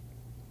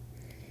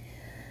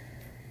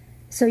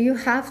 So you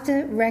have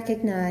to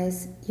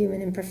recognize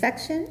human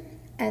imperfection.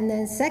 And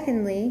then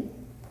secondly,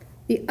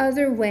 the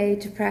other way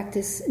to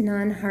practice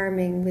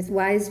non-harming with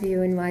wise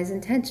view and wise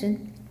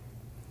intention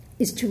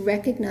is to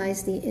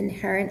recognize the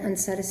inherent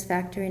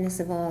unsatisfactoriness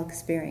of all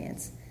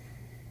experience,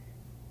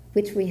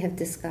 which we have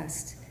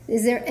discussed.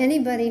 Is there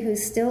anybody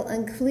who's still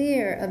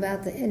unclear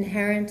about the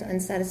inherent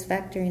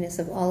unsatisfactoriness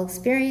of all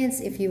experience?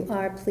 If you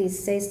are,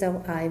 please say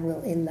so. I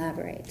will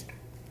elaborate.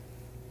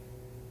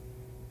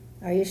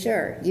 Are you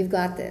sure? You've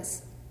got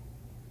this.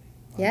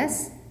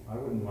 Yes? I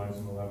wouldn't mind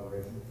some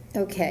elaboration.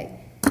 Okay.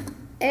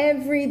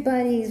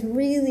 Everybody's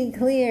really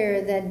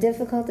clear that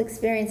difficult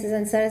experience is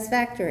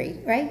unsatisfactory,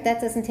 right? That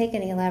doesn't take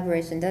any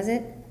elaboration, does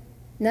it?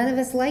 None of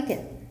us like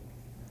it.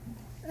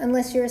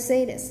 Unless you're a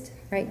sadist,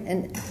 right?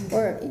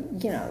 Or,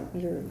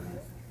 you're,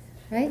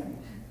 right?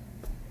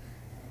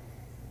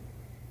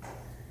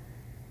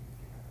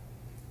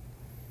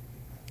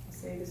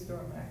 Sadist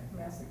or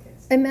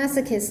masochist? A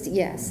masochist,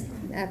 yes,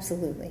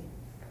 absolutely.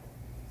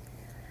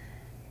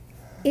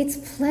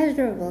 It's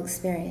pleasurable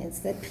experience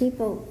that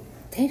people,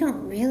 they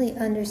don't really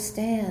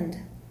understand.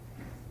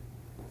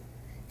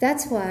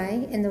 That's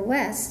why in the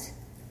West,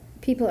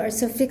 people are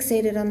so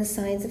fixated on the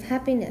science of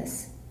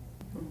happiness.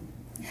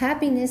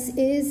 Happiness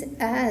is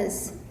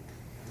as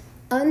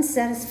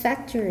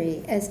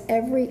unsatisfactory as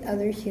every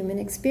other human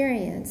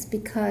experience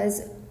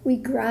because we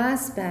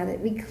grasp at it,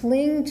 we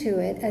cling to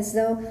it as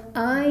though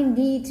I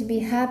need to be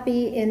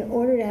happy in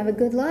order to have a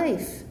good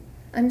life.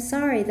 I'm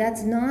sorry,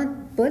 that's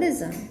not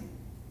Buddhism.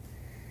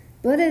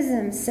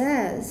 Buddhism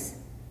says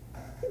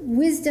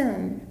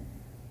wisdom,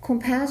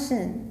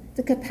 compassion,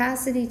 the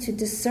capacity to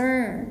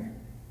discern,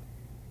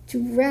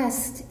 to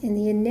rest in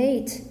the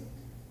innate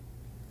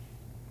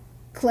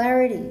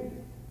clarity,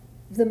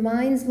 the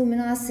mind's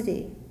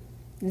luminosity.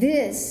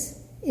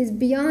 This is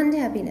beyond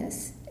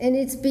happiness, and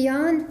it's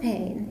beyond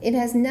pain. It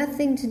has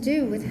nothing to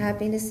do with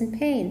happiness and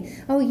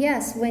pain. Oh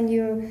yes, when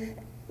you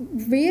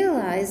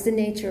realize the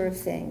nature of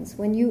things,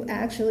 when you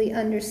actually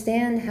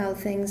understand how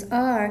things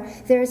are,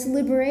 there's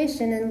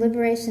liberation, and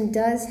liberation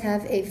does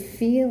have a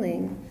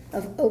feeling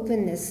of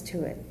openness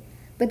to it.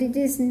 But it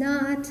is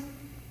not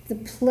the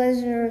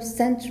pleasure,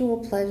 sensual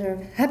pleasure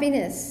of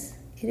happiness.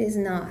 It is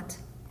not.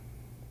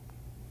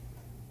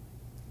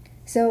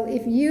 So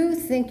if you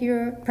think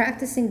you're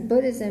practicing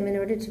Buddhism in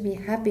order to be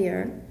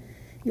happier,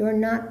 you're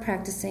not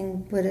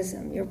practicing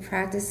Buddhism. You're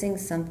practicing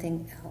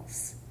something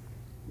else.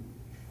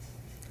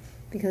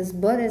 Because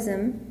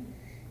Buddhism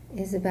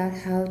is about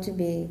how to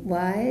be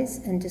wise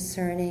and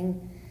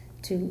discerning,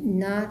 to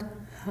not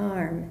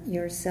harm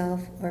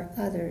yourself or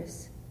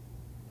others,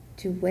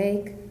 to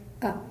wake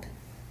up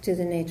to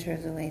the nature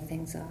of the way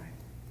things are.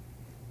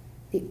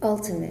 The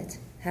ultimate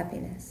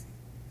happiness.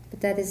 But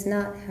that is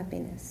not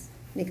happiness,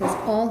 because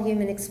all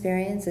human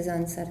experience is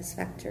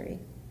unsatisfactory.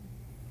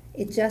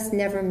 It just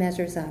never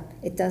measures up.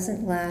 It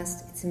doesn't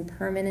last. It's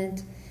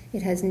impermanent.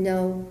 It has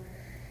no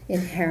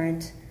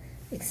inherent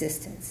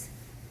existence.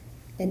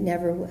 It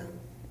never will.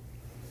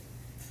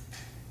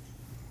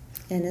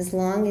 And as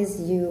long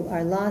as you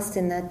are lost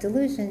in that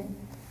delusion,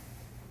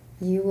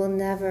 you will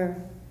never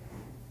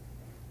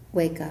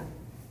wake up.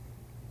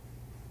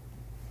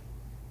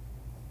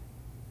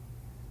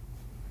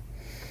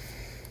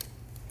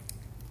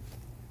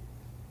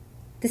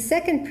 The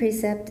second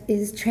precept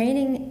is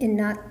training in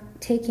not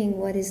taking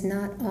what is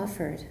not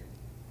offered.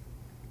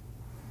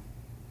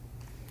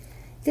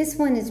 This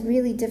one is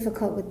really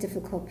difficult with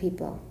difficult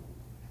people.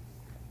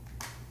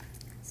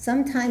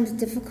 Sometimes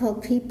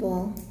difficult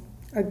people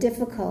are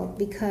difficult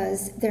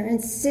because they're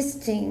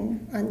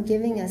insisting on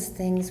giving us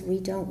things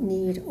we don't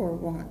need or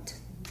want,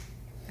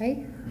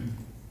 right?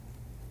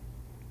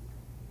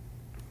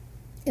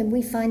 And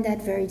we find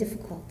that very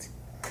difficult.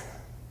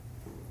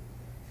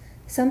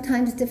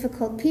 Sometimes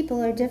difficult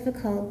people are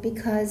difficult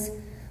because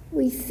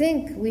we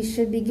think we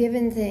should be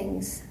given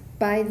things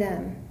by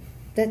them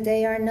that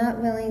they are not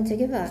willing to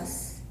give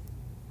us.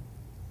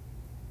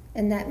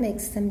 And that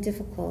makes them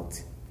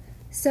difficult.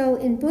 So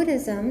in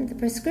Buddhism, the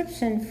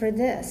prescription for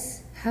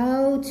this,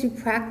 how to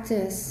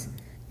practice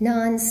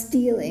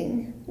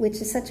non-stealing, which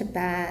is such a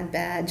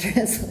bad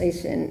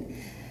translation,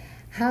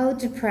 how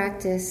to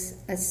practice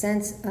a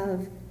sense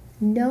of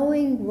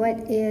knowing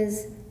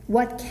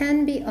what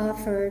can be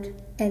offered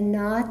and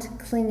not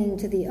clinging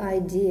to the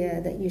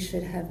idea that you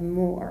should have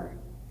more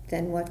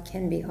than what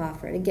can be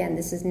offered. Again,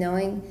 this is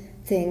knowing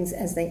things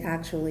as they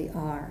actually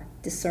are,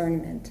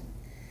 discernment.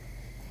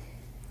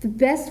 The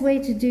best way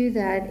to do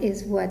that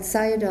is what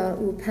Sayadaw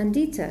U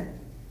Pandita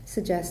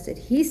suggested.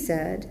 He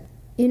said,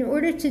 in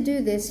order to do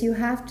this, you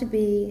have to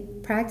be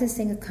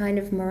practicing a kind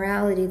of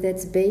morality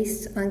that's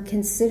based on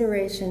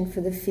consideration for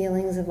the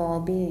feelings of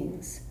all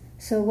beings.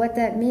 So what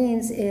that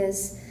means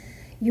is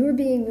you're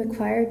being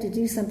required to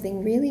do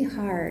something really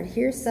hard.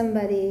 Here's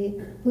somebody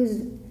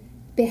who's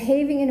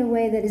behaving in a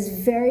way that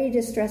is very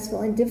distressful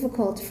and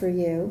difficult for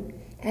you,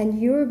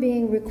 and you're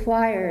being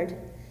required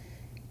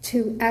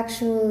to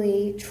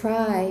actually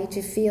try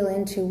to feel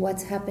into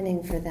what's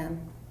happening for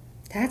them.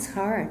 That's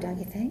hard, don't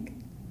you think?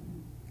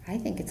 I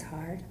think it's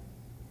hard.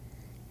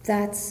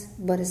 That's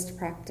Buddhist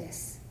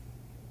practice.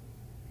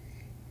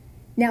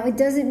 Now, it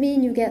doesn't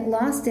mean you get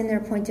lost in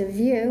their point of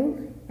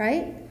view,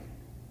 right?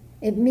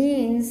 It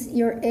means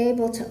you're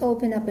able to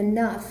open up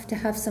enough to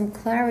have some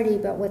clarity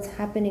about what's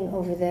happening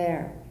over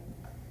there,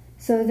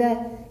 so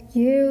that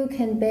you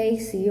can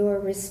base your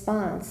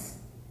response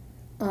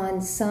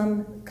on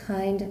some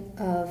kind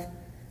of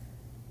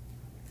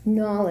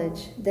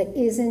knowledge that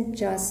isn't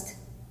just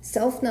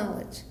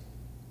self-knowledge.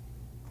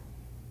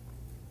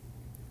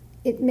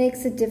 It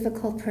makes a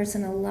difficult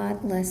person a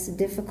lot less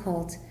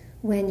difficult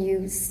when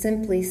you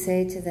simply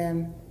say to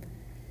them,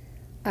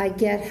 I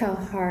get how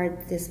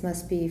hard this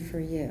must be for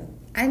you.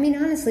 I mean,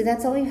 honestly,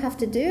 that's all you have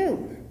to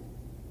do.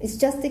 It's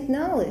just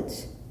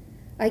acknowledge.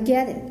 I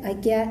get it. I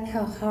get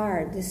how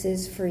hard this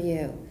is for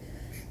you.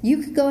 You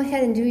could go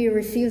ahead and do your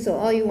refusal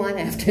all you want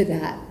after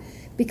that,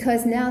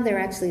 because now they're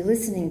actually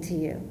listening to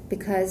you,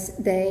 because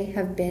they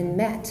have been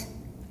met.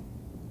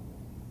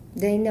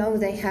 They know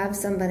they have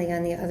somebody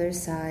on the other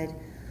side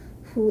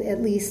who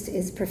at least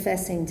is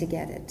professing to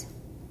get it.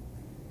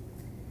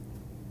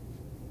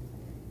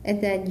 And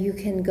then you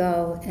can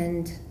go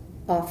and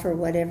offer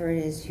whatever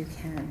it is you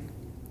can.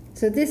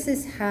 So this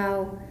is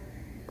how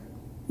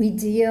we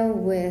deal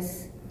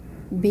with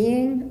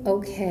being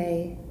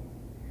okay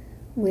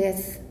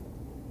with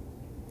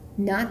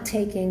not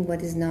taking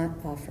what is not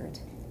offered.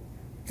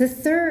 The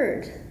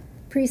third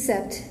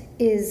precept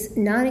is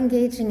not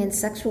engaging in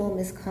sexual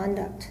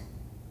misconduct.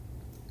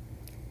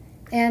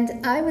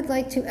 And I would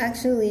like to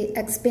actually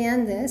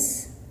expand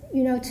this.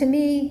 You know, to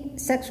me,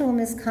 sexual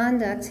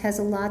misconduct has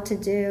a lot to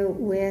do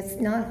with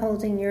not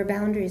holding your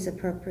boundaries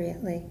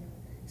appropriately.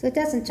 So it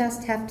doesn't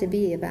just have to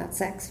be about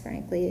sex,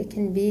 frankly. It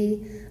can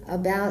be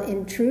about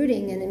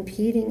intruding and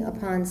impeding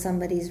upon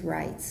somebody's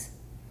rights.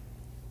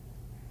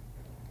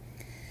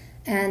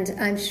 And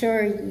I'm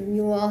sure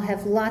you all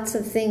have lots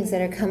of things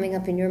that are coming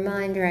up in your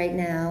mind right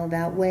now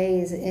about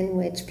ways in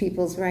which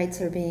people's rights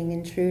are being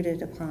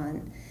intruded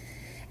upon.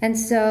 And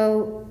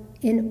so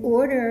in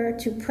order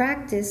to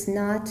practice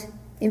not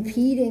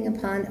impeding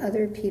upon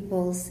other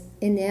people's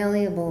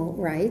inalienable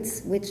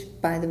rights, which,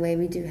 by the way,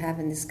 we do have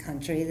in this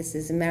country. This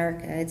is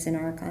America. It's in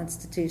our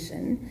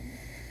Constitution.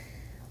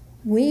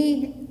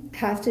 We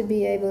have to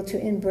be able to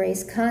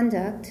embrace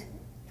conduct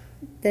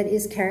that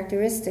is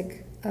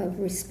characteristic of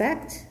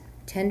respect,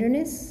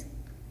 tenderness,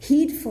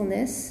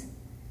 heedfulness.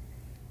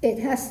 It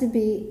has to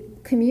be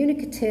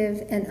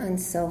communicative and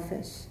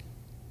unselfish.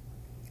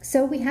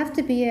 So we have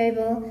to be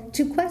able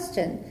to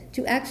question,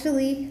 to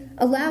actually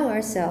allow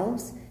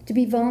ourselves to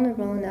be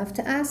vulnerable enough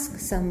to ask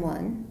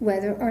someone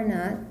whether or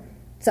not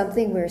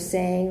something we're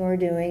saying or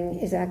doing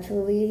is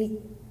actually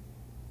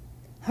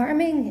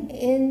harming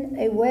in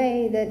a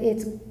way that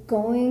it's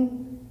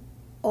going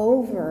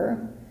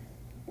over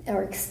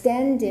or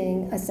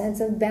extending a sense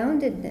of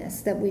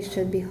boundedness that we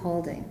should be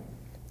holding.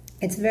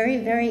 It's very,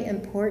 very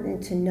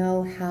important to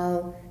know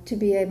how to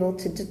be able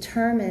to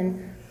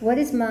determine what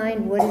is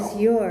mine, what is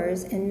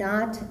yours, and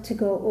not to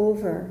go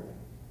over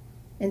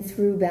and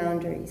through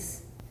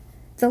boundaries.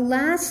 The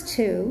last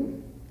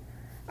two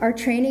are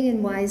training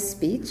in wise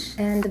speech,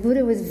 and the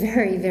Buddha was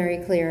very, very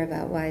clear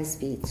about wise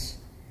speech.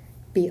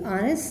 Be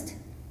honest,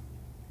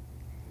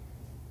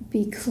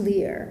 be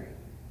clear.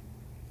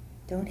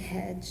 Don't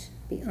hedge.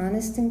 Be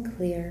honest and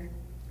clear.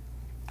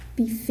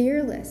 Be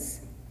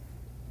fearless.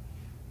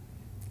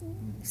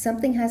 If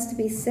something has to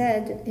be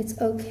said,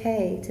 it's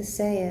okay to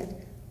say it.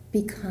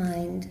 Be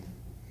kind,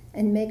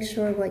 and make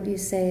sure what you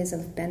say is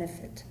of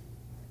benefit.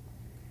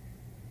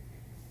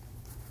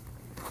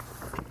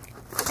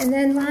 And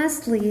then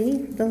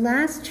lastly, the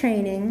last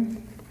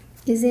training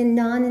is in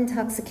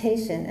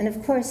non-intoxication. And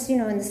of course, in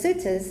the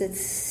suttas,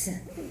 it's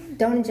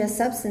don't ingest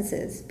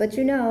substances. But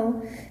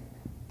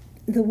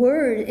the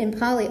word in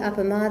Pali,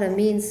 appamada,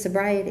 means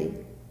sobriety.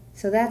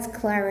 So that's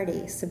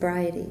clarity,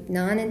 sobriety.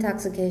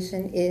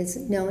 Non-intoxication is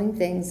knowing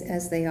things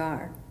as they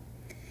are.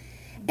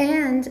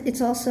 And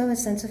it's also a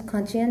sense of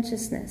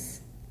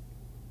conscientiousness.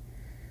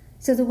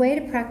 So the way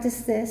to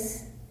practice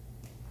this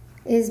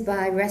is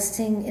by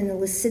resting in the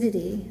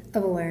lucidity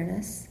of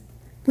awareness,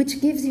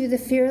 which gives you the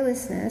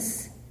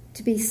fearlessness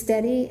to be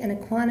steady and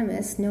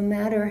equanimous no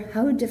matter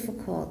how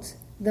difficult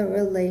the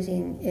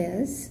relating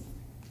is.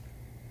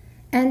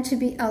 and to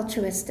be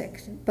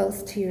altruistic,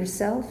 both to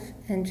yourself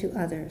and to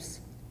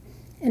others.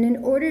 And in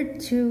order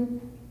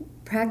to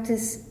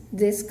practice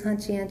this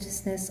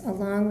conscientiousness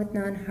along with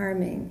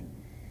non-harming,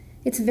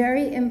 it's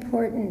very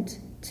important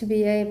to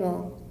be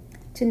able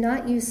to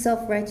not use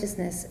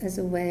self-righteousness as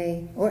a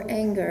way, or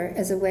anger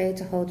as a way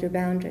to hold your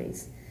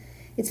boundaries.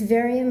 It's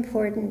very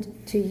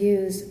important to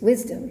use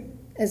wisdom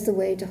as the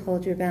way to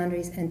hold your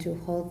boundaries and to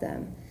hold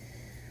them.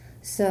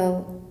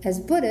 So, as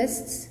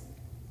Buddhists,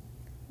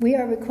 we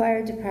are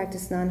required to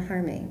practice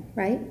non-harming,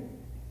 right?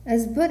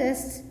 As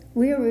Buddhists,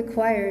 we are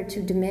required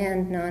to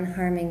demand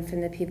non-harming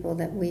from the people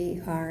that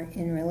we are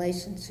in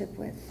relationship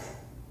with.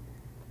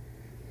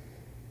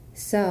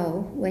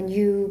 So, when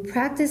you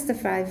practice the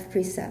 5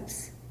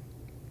 precepts,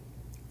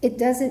 it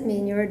doesn't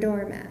mean you're a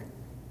doormat.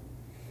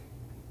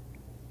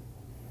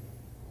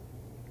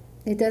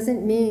 It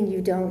doesn't mean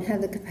you don't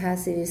have the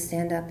capacity to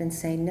stand up and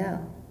say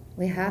no.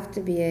 We have to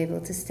be able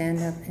to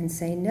stand up and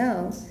say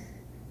no,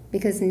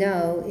 because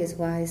no is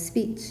wise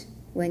speech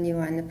when you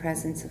are in the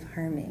presence of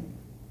harming.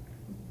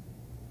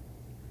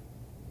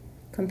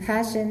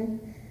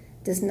 Compassion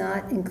does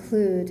not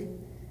include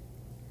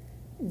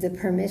the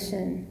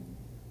permission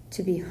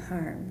to be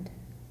harmed.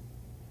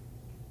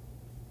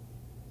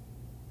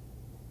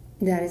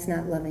 That is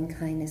not loving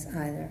kindness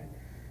either.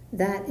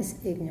 That is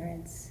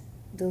ignorance,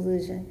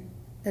 delusion,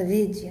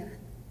 avidya.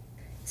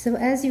 So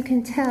as you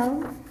can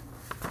tell,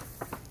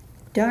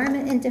 Dharma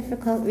in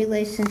difficult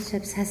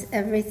relationships has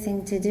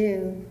everything to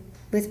do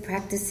with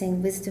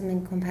practicing wisdom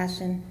and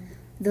compassion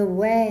the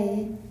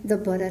way the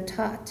Buddha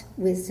taught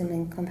wisdom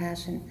and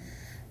compassion,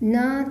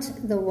 not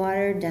the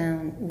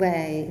watered-down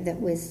way that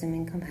wisdom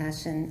and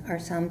compassion are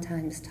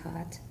sometimes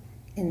taught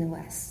in the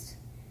West.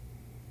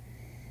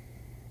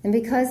 And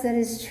because that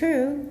is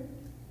true,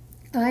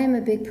 I am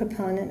a big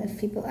proponent of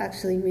people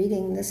actually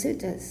reading the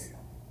suttas,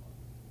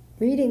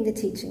 reading the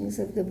teachings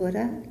of the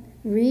Buddha,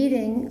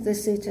 reading the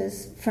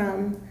suttas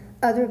from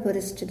other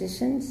Buddhist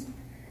traditions,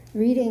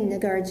 reading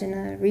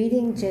Nagarjuna,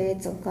 reading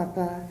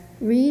Je-Tsongkhapa,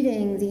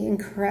 reading the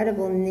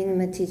incredible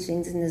Nyingma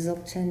teachings in the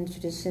Dzogchen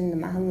tradition, the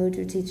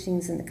Mahamudra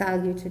teachings in the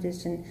Kagyu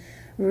tradition.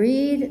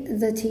 Read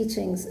the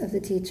teachings of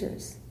the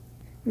teachers.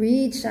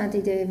 Read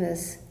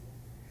Shantideva's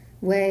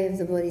Way of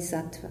the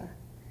Bodhisattva,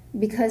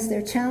 because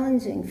they're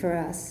challenging for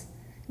us.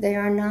 They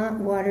are not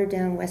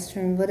watered-down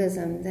Western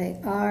Buddhism. They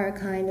are a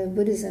kind of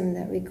Buddhism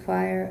that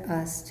require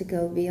us to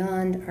go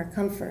beyond our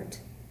comfort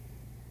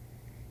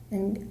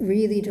and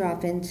really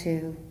drop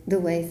into the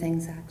way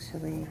things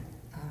actually